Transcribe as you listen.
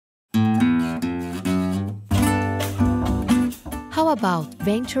How about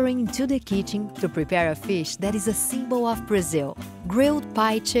venturing into the kitchen to prepare a fish that is a symbol of Brazil? Grilled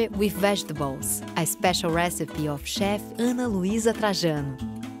paiche with vegetables, a special recipe of chef Ana Luisa Trajano.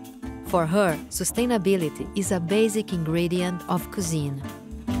 For her, sustainability is a basic ingredient of cuisine.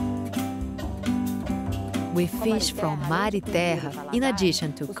 With fish from mar e terra, in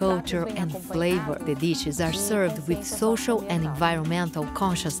addition to culture and flavor, the dishes are served with social and environmental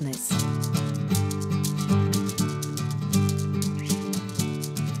consciousness.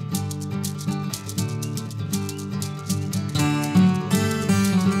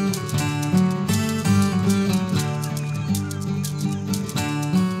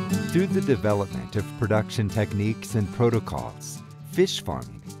 Through the development of production techniques and protocols, fish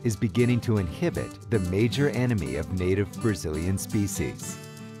farming is beginning to inhibit the major enemy of native Brazilian species,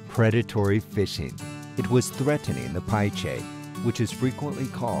 predatory fishing. It was threatening the paiche, which is frequently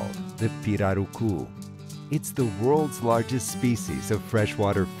called the pirarucu. It's the world's largest species of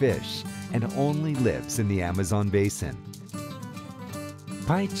freshwater fish and only lives in the Amazon basin.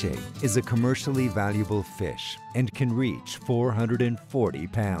 Paiche is a commercially valuable fish and can reach 440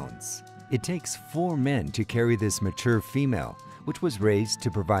 pounds. It takes 4 men to carry this mature female, which was raised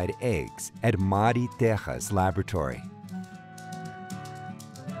to provide eggs at Mar e Terra's laboratory.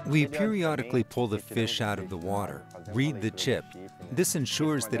 We periodically pull the fish out of the water, read the chip. This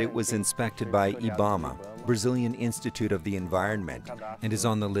ensures that it was inspected by IBAMA, Brazilian Institute of the Environment, and is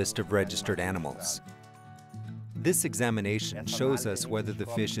on the list of registered animals. This examination shows us whether the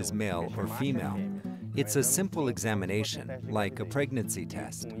fish is male or female. It's a simple examination, like a pregnancy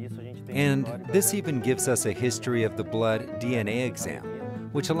test. And this even gives us a history of the blood DNA exam,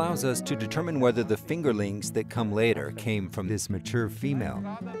 which allows us to determine whether the fingerlings that come later came from this mature female.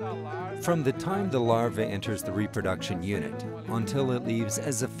 From the time the larva enters the reproduction unit until it leaves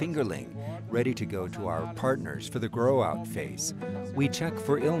as a fingerling, ready to go to our partners for the grow-out phase, we check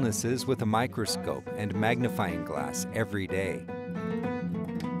for illnesses with a microscope and magnifying glass every day.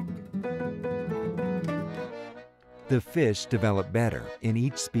 The fish develop better in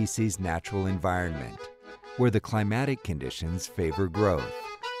each species' natural environment, where the climatic conditions favor growth.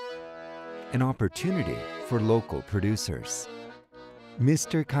 An opportunity for local producers.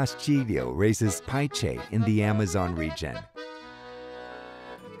 Mr. Castillo raises paiche in the Amazon region.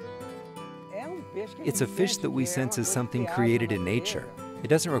 It's a fish that we sense as something created in nature. It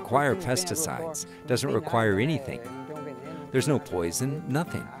doesn't require pesticides, doesn't require anything. There's no poison,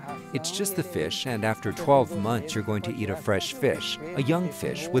 nothing. It's just the fish, and after 12 months you're going to eat a fresh fish, a young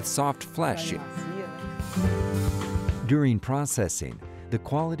fish with soft flesh. During processing, the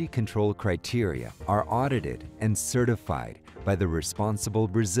quality control criteria are audited and certified by the responsible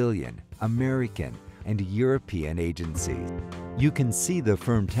Brazilian, American, and European agencies. You can see the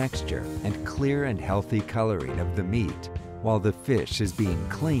firm texture and clear and healthy coloring of the meat, while the fish is being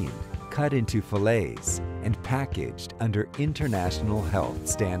cleaned, cut into fillets, and packaged under international health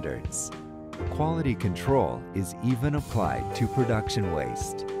standards. Quality control is even applied to production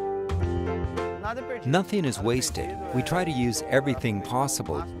waste. Nothing is wasted. We try to use everything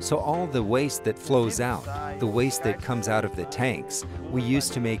possible, so all the waste that flows out, the waste that comes out of the tanks, we use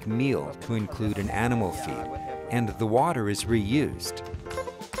to make meal to include an animal feed, and the water is reused.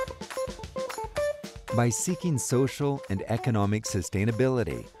 By seeking social and economic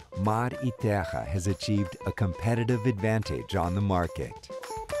sustainability, Mar e Terra has achieved a competitive advantage on the market.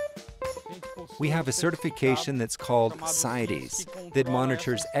 We have a certification that's called CITES that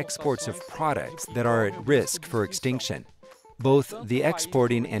monitors exports of products that are at risk for extinction. Both the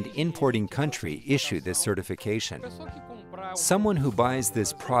exporting and importing country issue this certification. Someone who buys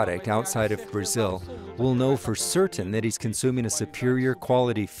this product outside of Brazil will know for certain that he's consuming a superior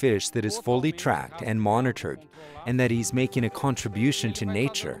quality fish that is fully tracked and monitored, and that he's making a contribution to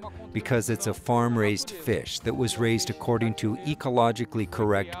nature because it's a farm-raised fish that was raised according to ecologically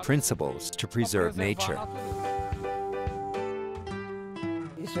correct principles to preserve nature.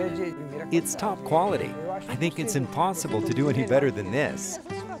 It's top quality. I think it's impossible to do any better than this.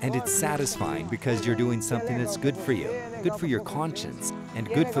 And it's satisfying because you're doing something that's good for you, good for your conscience, and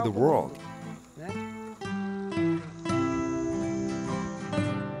good for the world.